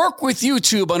 Work with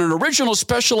YouTube on an original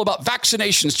special about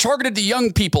vaccinations targeted to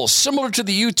young people, similar to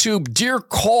the YouTube Dear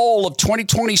Call of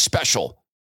 2020 special.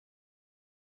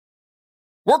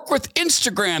 Work with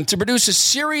Instagram to produce a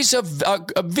series of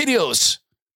videos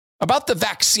about the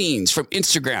vaccines from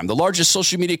Instagram, the largest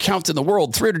social media account in the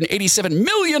world, 387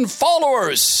 million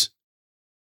followers.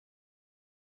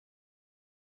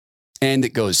 And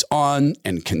it goes on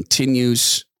and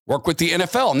continues. Work with the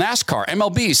NFL, NASCAR,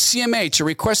 MLB, CMA to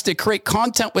request they create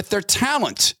content with their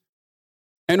talent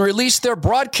and release their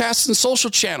broadcasts and social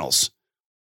channels.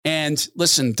 And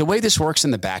listen, the way this works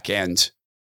in the back end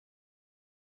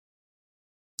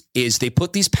is they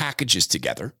put these packages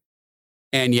together.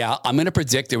 And yeah, I'm going to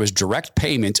predict there was direct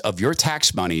payment of your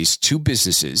tax monies to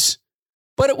businesses,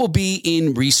 but it will be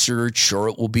in research, or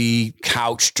it will be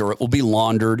couched, or it will be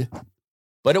laundered,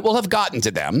 but it will have gotten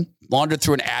to them, laundered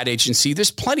through an ad agency. There's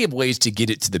plenty of ways to get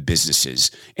it to the businesses,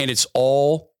 and it's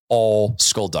all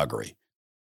skullduggery.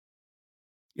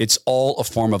 It's all a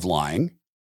form of lying.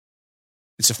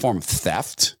 It's a form of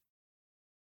theft,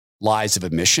 lies of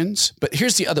omissions. But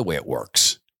here's the other way it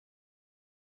works.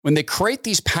 When they create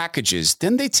these packages,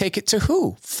 then they take it to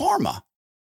who? Pharma.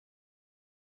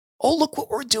 Oh, look what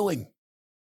we're doing.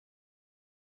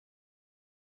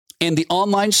 And the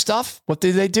online stuff, what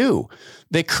do?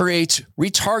 They create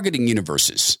retargeting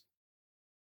universes.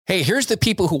 Hey, here's the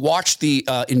people who watch the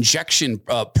injection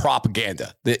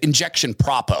propaganda, the injection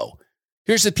propo.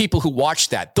 Here's the people who watch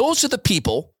that. Those are the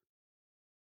people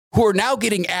who are now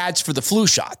getting ads for the flu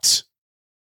shots.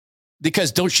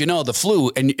 Because don't you know, the flu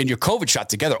and your COVID shot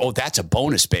together, oh, that's a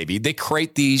bonus, baby. They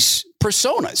create these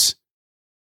personas.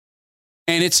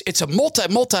 And it's a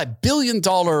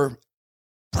multi-billion-dollar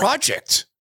project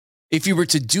if you were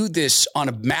to do this on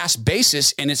a mass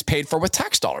basis, and it's paid for with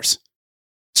tax dollars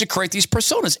to create these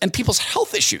personas and people's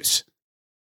health issues.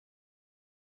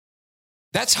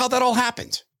 That's how that all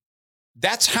happened.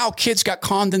 That's how kids got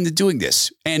conned into doing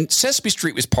this. And Sesame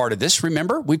Street was part of this.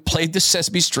 Remember, we played the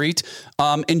Sesame Street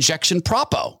injection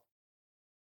propo.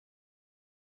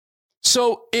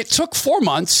 So it took 4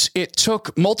 months. It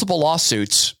took multiple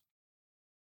lawsuits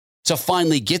to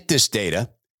finally get this data.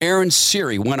 Aaron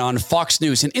Siri went on Fox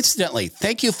News. And incidentally,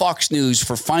 thank you, Fox News,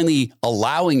 for finally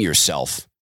allowing yourself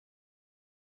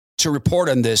to report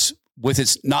on this with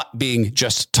its not being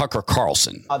just Tucker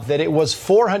Carlson. That it was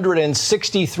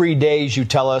 463 days, you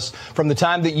tell us, from the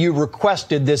time that you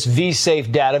requested this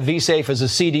vSafe data. vSafe is a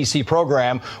CDC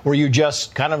program where you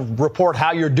just kind of report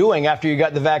how you're doing after you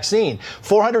got the vaccine.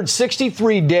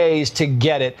 463 days to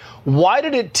get it. Why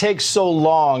did it take so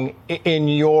long in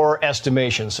your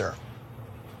estimation, sir?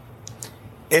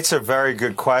 It's a very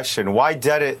good question. Why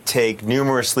did it take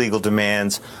numerous legal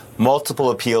demands, multiple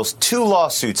appeals, 2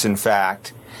 lawsuits, in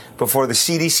fact, before the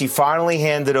CDC finally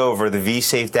handed over the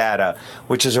vSafe data,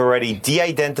 which is already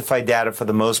de-identified data for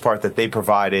the most part that they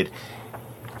provided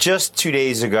just 2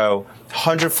 days ago,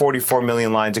 144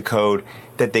 million lines of code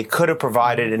that they could have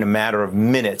provided in a matter of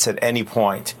minutes at any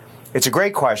point? It's a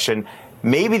great question.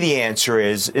 Maybe the answer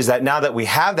is that now that we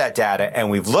have that data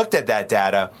and we've looked at that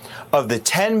data, of the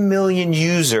 10 million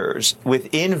users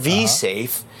within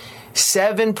vSafe,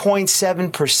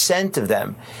 7.7% of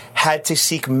them had to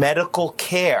seek medical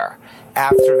care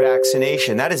after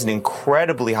vaccination. That is an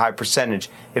incredibly high percentage,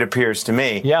 it appears to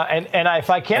me. Yeah, and if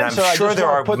I can, sir, I just want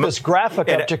to put this graphic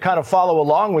up to kind of follow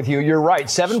along with you. You're right,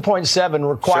 7.7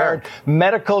 required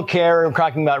medical care. We're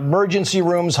talking about emergency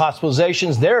rooms,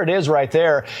 hospitalizations. There it is right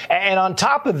there. And on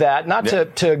top of that, not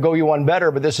to go you one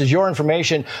better, but this is your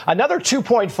information, another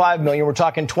 2.5 million, we're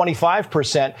talking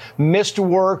 25%, missed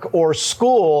work or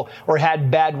school or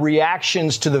had bad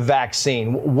reactions to the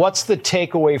vaccine. What's the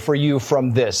takeaway for you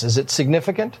from this? Is it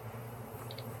significant?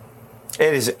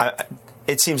 It is.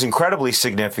 It seems incredibly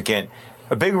significant.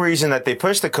 A big reason that they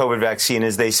pushed the COVID vaccine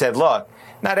is they said, look,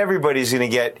 not everybody's going to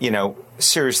get,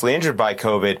 seriously injured by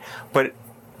COVID, but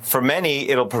for many,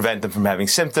 it'll prevent them from having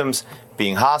symptoms,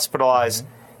 being hospitalized,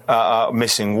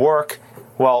 missing work.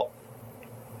 Well,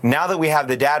 Now that we have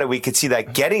the data, we could see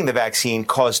that getting the vaccine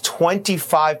caused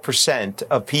 25%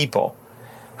 of people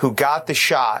who got the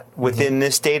shot within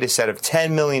this data set of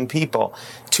 10 million people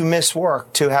to miss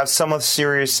work, to have some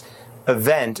serious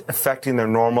event affecting their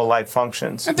normal life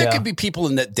functions. And there could be people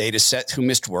in that data set who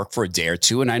missed work for a day or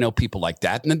two, and I know people like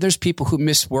that. And then there's people who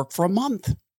miss work for a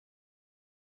month.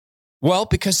 Well,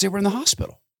 because they were in the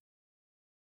hospital.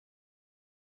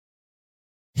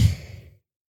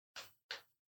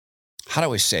 How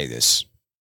do I say this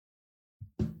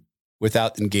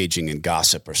without engaging in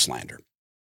gossip or slander?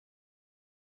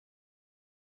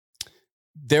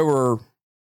 There were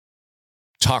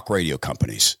talk radio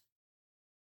companies.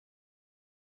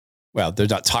 Well, they're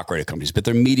not talk radio companies, but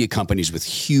they're media companies with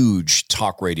huge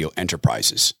talk radio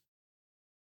enterprises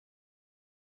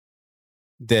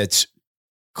that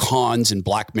cons and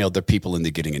blackmailed their people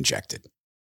into getting injected.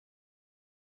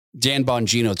 Dan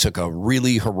Bongino took a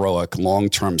really heroic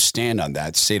long-term stand on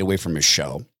that, stayed away from his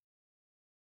show,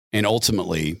 and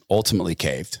ultimately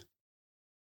caved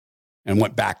and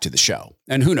went back to the show.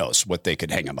 And who knows what they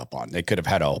could hang him up on. They could have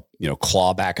had a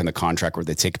claw back in the contract where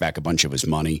they take back a bunch of his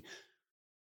money.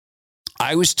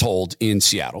 I was told in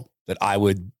Seattle that I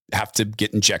would have to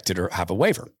get injected or have a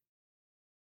waiver.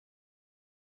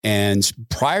 And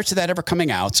prior to that ever coming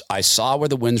out, I saw where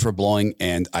the winds were blowing,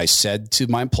 and I said to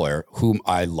my employer, whom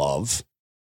I love,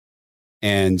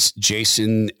 and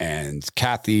Jason and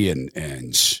Kathy and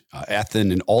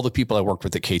Ethan and all the people I worked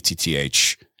with at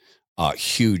KTTH,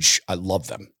 huge, I love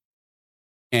them.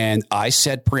 And I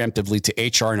said preemptively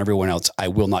to HR and everyone else, I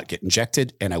will not get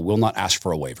injected and I will not ask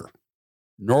for a waiver,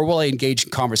 nor will I engage in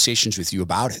conversations with you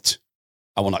about it.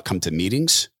 I will not come to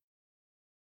meetings.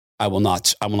 I will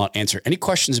not answer any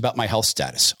questions about my health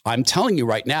status. I'm telling you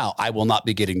right now, I will not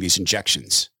be getting these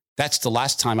injections. That's the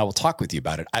last time I will talk with you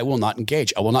about it. I will not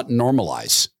engage. I will not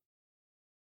normalize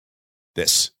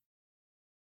this,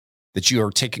 that you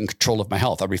are taking control of my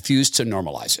health. I refuse to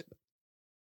normalize it.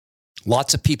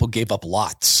 Lots of people gave up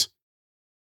lots.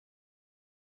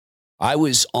 I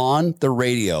was on the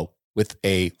radio with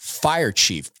a fire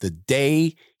chief the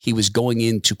day he was going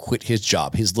in to quit his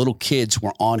job. His little kids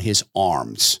were on his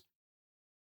arms.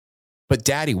 But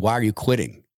Daddy, why are you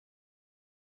quitting?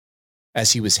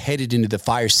 As he was headed into the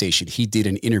fire station, he did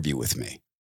an interview with me.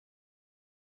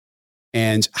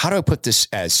 And how do I put this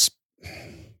as...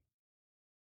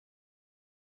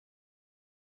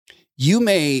 You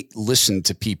may listen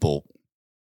to people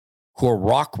who are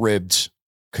rock-ribbed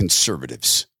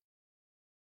conservatives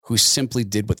who simply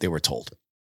did what they were told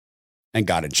and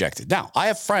got injected. Now, I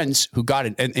have friends who got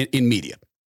it in media.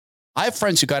 I have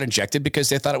friends who got injected because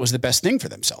they thought it was the best thing for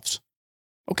themselves.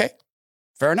 Okay,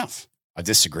 fair enough. I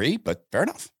disagree, but fair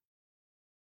enough.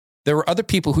 There were other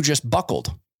people who just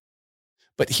buckled.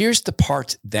 But here's the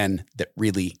part then that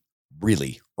really,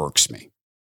 really irks me.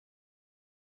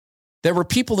 There were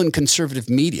people in conservative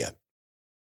media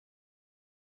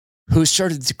who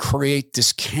started to create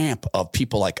this camp of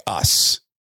people like us.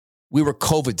 We were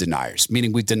COVID deniers,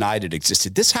 meaning we denied it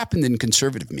existed. This happened in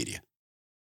conservative media.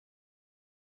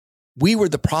 We were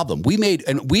the problem. We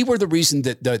were the reason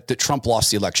that Trump lost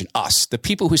the election. Us, the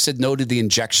people who said no to the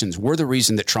injections, were the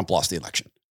reason that Trump lost the election.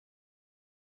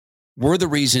 We're the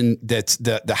reason that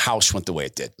the House went the way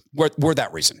it did. We're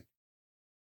that reason.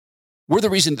 We're the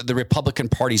reason that the Republican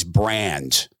Party's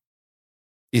brand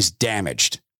is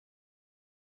damaged.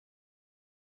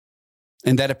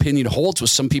 And that opinion holds with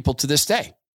some people to this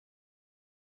day.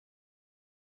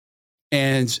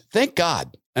 And thank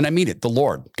God, and I mean it, the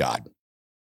Lord God,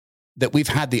 that we've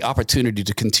had the opportunity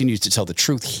to continue to tell the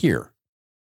truth here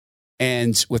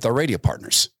and with our radio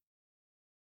partners.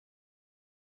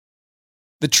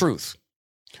 The truth.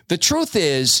 The truth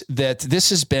is that this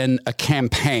has been a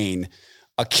campaign,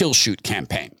 a kill shoot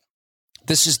campaign.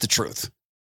 This is the truth.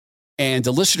 And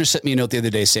a listener sent me a note the other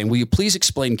day saying, will you please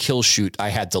explain kill shoot? I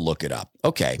had to look it up.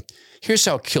 Okay, here's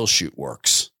how kill shoot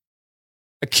works.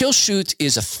 A kill shoot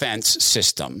is a fence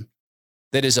system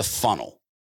that is a funnel.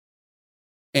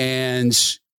 And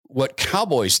what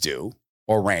cowboys do,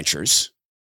 or ranchers,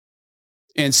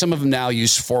 and some of them now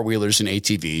use four-wheelers and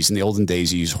ATVs. In the olden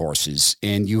days, you use horses.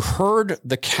 And you herd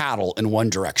the cattle in one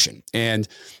direction. And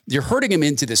you're herding them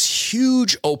into this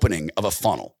huge opening of a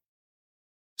funnel.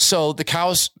 So the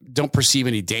cows don't perceive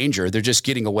any danger. They're just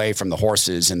getting away from the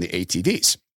horses and the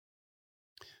ATVs.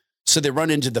 So they run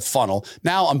into the funnel.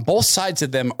 Now, on both sides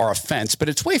of them are a fence, but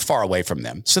it's way far away from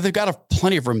them. So they've got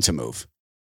plenty of room to move.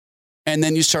 And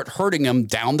then you start herding them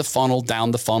down the funnel,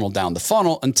 down the funnel, down the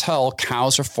funnel, until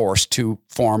cows are forced to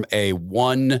form a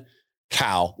one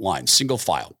cow line, single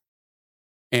file.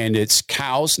 And it's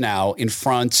cows now in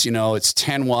front, it's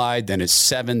 10 wide, then it's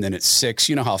 7, then it's 6.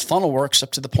 You know how a funnel works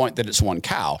up to the point that it's one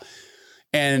cow.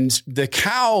 And the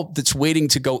cow that's waiting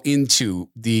to go into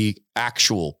the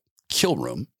actual kill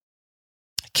room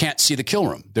can't see the kill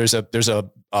room. There's a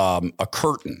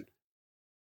curtain.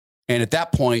 And at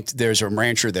that point, there's a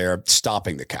rancher there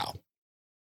stopping the cow.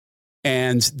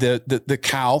 And the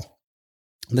cow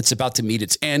that's about to meet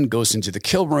its end goes into the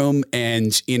kill room,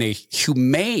 and in a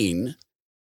humane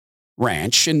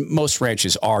ranch, and most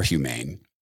ranches are humane,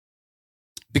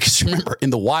 because remember, in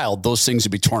the wild, those things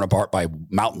would be torn apart by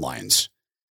mountain lions.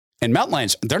 And mountain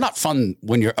lions, they're not fun.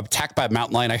 When you're attacked by a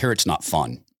mountain lion, I hear it's not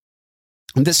fun.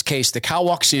 In this case, the cow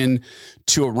walks in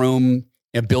to a room,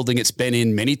 a building it's been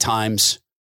in many times.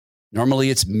 Normally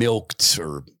it's milked,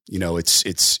 or,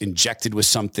 it's injected with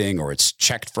something, or it's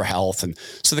checked for health. And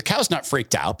so the cow's not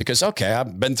freaked out because, okay,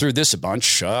 I've been through this a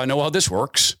bunch. I know how this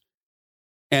works.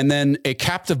 And then a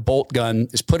captive bolt gun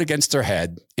is put against their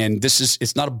head. And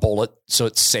it's not a bullet, so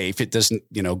it's safe. It doesn't,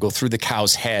 go through the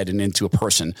cow's head and into a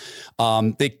person.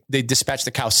 They dispatch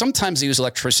the cow. Sometimes they use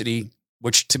electricity,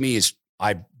 which to me is,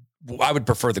 I would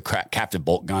prefer the captive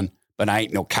bolt gun, but I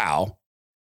ain't no cow.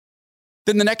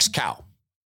 Then the next cow.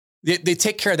 They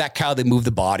take care of that cow. They move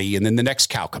the body, and then the next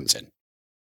cow comes in.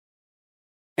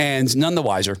 And none the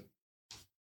wiser.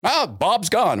 Oh, Bob's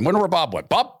gone. I wonder where Bob went.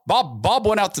 Bob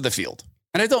went out to the field.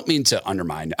 And I don't mean to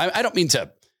undermine. I don't mean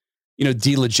to,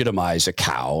 delegitimize a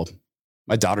cow.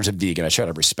 My daughter's a vegan. I try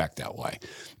to respect that way.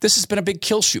 This has been a big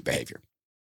kill shoot behavior.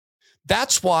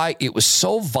 That's why it was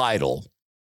so vital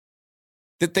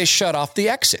that they shut off the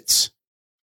exits.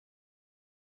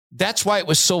 That's why it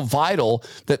was so vital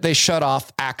that they shut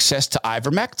off access to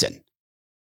ivermectin,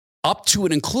 up to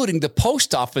and including the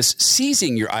post office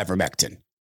seizing your ivermectin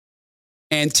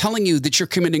and telling you that you're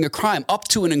committing a crime, up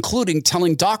to and including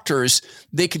telling doctors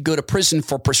they could go to prison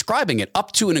for prescribing it,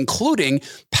 up to and including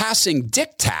passing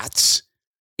diktats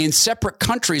in separate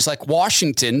countries like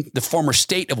Washington, the former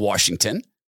state of Washington,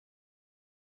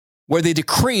 where they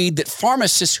decreed that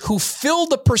pharmacists who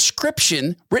filled a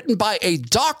prescription written by a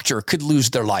doctor could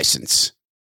lose their license.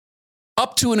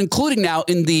 Up to and including now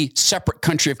in the separate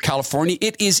country of California,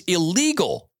 it is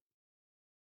illegal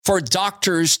for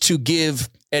doctors to give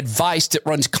advice that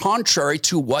runs contrary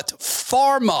to what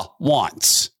pharma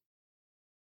wants.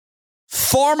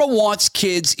 Pharma wants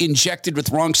kids injected with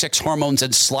wrong sex hormones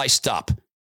and sliced up.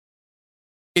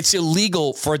 It's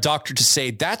illegal for a doctor to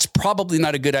say, that's probably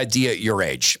not a good idea at your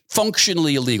age.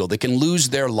 Functionally illegal. They can lose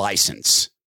their license.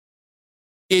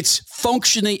 It's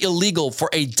functionally illegal for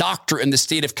a doctor in the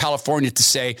state of California to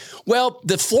say, well,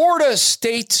 the Florida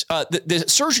state, the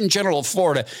Surgeon General of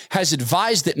Florida has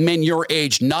advised that men your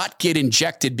age not get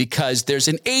injected because there's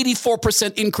an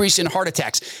 84% increase in heart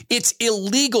attacks. It's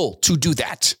illegal to do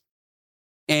that.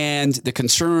 And the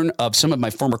concern of some of my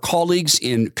former colleagues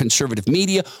in conservative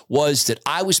media was that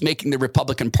I was making the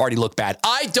Republican Party look bad.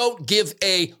 I don't give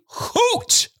a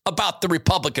hoot about the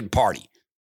Republican Party.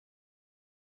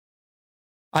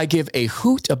 I give a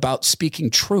hoot about speaking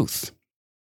truth.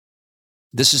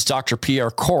 This is Dr.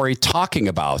 Pierre Corey talking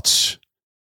about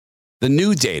the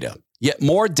new data, yet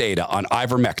more data on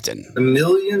ivermectin. The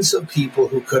millions of people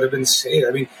who could have been saved.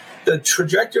 I mean, the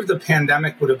trajectory of the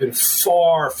pandemic would have been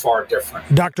far, far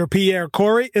different. Dr. Pierre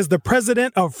Corey is the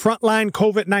president of Frontline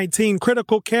COVID-19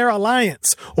 Critical Care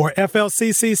Alliance, or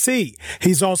FLCCC.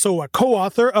 He's also a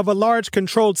co-author of a large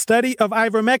controlled study of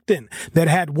ivermectin that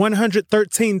had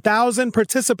 113,000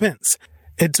 participants.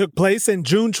 It took place in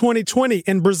June 2020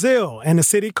 in Brazil in a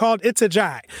city called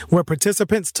Itajai, where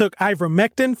participants took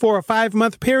ivermectin for a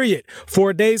 5-month period,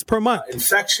 4 days per month.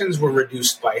 Infections were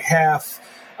reduced by half.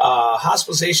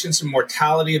 Hospitalizations and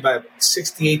mortality about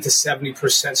 68 to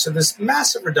 70%. So there's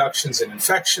massive reductions in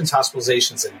infections,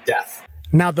 hospitalizations, and death.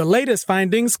 Now, the latest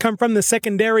findings come from the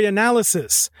secondary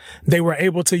analysis. They were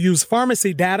able to use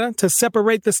pharmacy data to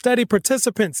separate the study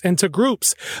participants into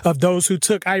groups of those who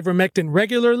took ivermectin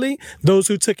regularly, those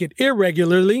who took it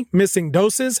irregularly, missing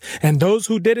doses, and those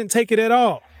who didn't take it at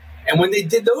all. And when they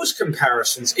did those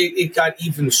comparisons, it got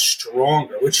even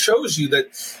stronger, which shows you that,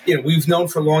 we've known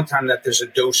for a long time that there's a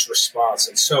dose response.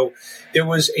 And so there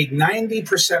was a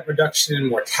 90% reduction in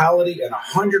mortality and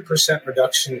 100%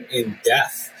 reduction in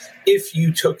death if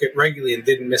you took it regularly and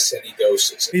didn't miss any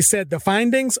doses. He said the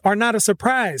findings are not a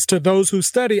surprise to those who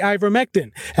study ivermectin,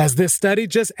 as this study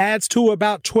just adds to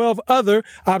about 12 other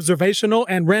observational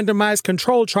and randomized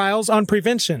control trials on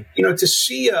prevention. To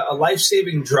see a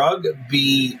life-saving drug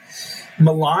be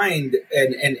maligned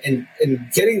and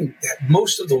getting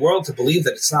most of the world to believe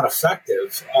that it's not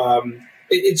effective,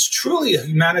 it's truly a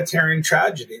humanitarian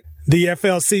tragedy. The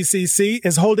FLCCC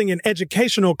is holding an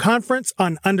educational conference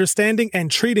on understanding and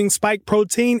treating spike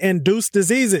protein-induced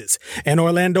diseases in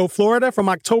Orlando, Florida from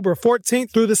October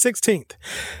 14th through the 16th.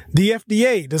 The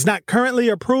FDA does not currently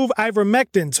approve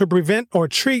ivermectin to prevent or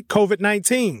treat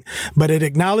COVID-19, but it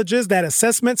acknowledges that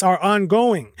assessments are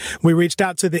ongoing. We reached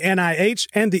out to the NIH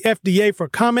and the FDA for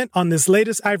comment on this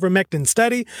latest ivermectin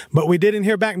study, but we didn't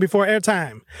hear back before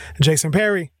airtime. Jason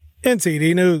Perry,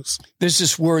 NTD News. There's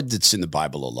this word that's in the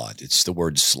Bible a lot. It's the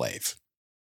word slave.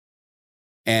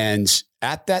 And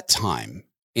at that time,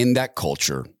 in that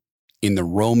culture, in the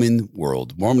Roman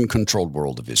world, Roman-controlled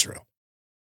world of Israel,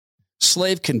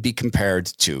 slave can be compared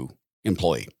to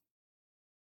employee.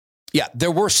 Yeah,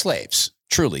 there were slaves,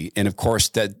 truly. And of course,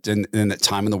 that in that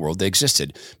time in the world, they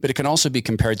existed. But it can also be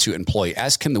compared to employee,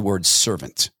 as can the word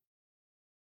servant.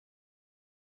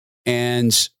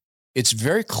 And it's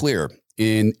very clear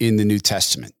in the New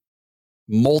Testament,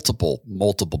 multiple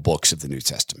books of the New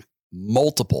Testament,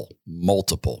 multiple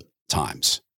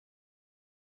times,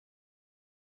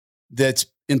 that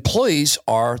employees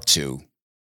are to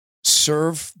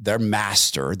serve their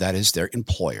master, that is their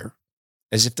employer,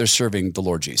 as if they're serving the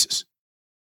Lord Jesus.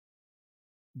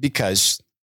 Because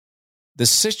the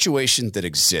situation that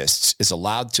exists is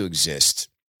allowed to exist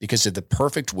because of the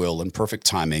perfect will and perfect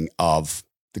timing of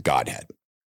the Godhead.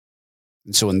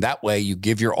 And so in that way, you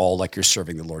give your all like you're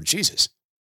serving the Lord Jesus.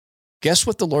 Guess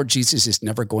what the Lord Jesus is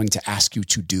never going to ask you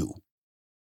to do?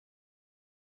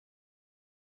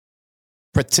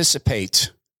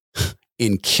 Participate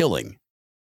in killing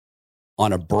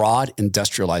on a broad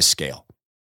industrialized scale.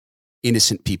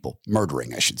 Innocent people,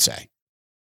 murdering, I should say,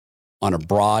 on a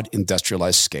broad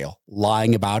industrialized scale,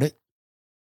 lying about it,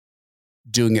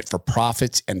 doing it for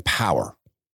profit and power.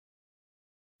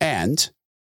 And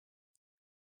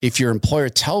if your employer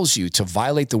tells you to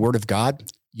violate the word of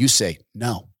God, you say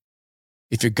no.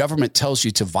 If your government tells you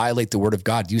to violate the word of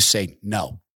God, you say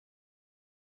no.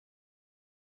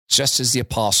 Just as the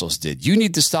apostles did. You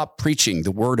need to stop preaching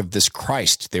the word of this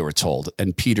Christ, they were told.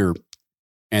 And Peter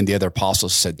and the other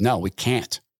apostles said, no, we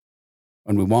can't.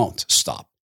 And we won't stop.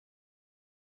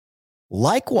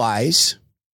 Likewise,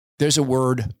 there's a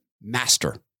word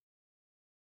master,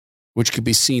 which could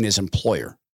be seen as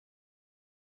employer.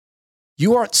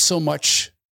 You aren't so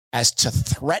much as to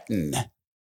threaten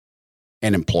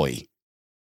an employee.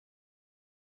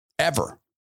 Ever.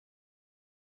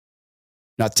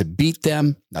 Not to beat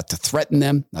them, not to threaten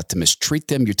them, not to mistreat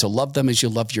them. You're to love them as you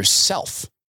love yourself.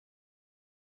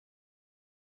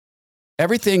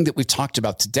 Everything that we've talked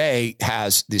about today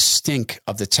has the stink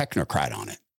of the technocrat on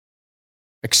it,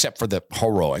 except for the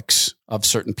heroics of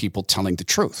certain people telling the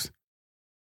truth.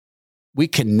 We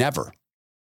can never,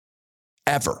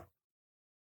 ever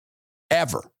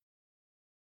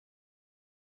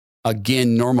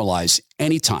again normalize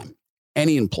any time,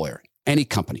 any employer, any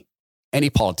company, any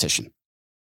politician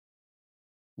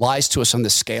lies to us on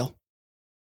this scale.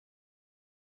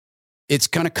 It's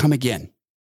going to come again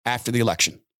after the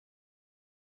election.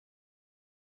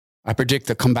 I predict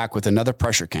they'll come back with another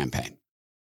pressure campaign.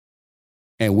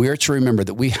 And we're to remember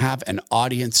that we have an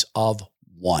audience of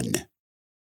one.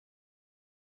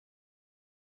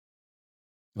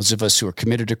 Those of us who are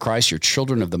committed to Christ, you're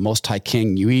children of the Most High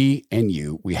King, we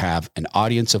have an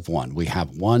audience of one. We have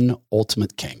one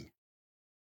ultimate king.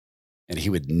 And he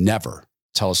would never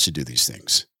tell us to do these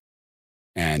things.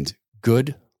 And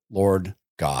good Lord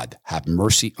God, have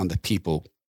mercy on the people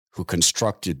who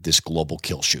constructed this global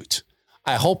kill shoot.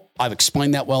 I hope I've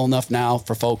explained that well enough now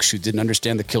for folks who didn't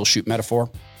understand the kill shoot metaphor.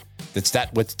 And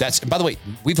by the way,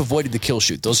 we've avoided the kill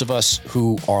shoot. Those of us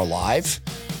who are alive,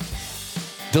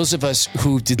 those of us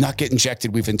who did not get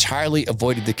injected, we've entirely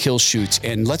avoided the kill shoots.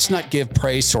 And let's not give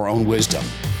praise to our own wisdom.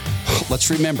 Let's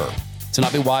remember to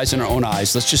not be wise in our own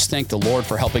eyes. Let's just thank the Lord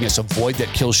for helping us avoid that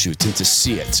kill shoot and to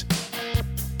see it.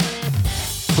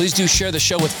 Please do share the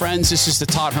show with friends. This is the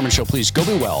Todd Herman Show. Please go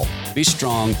be well, be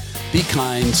strong, be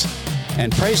kind,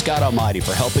 and praise God Almighty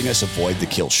for helping us avoid the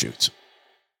kill shoot.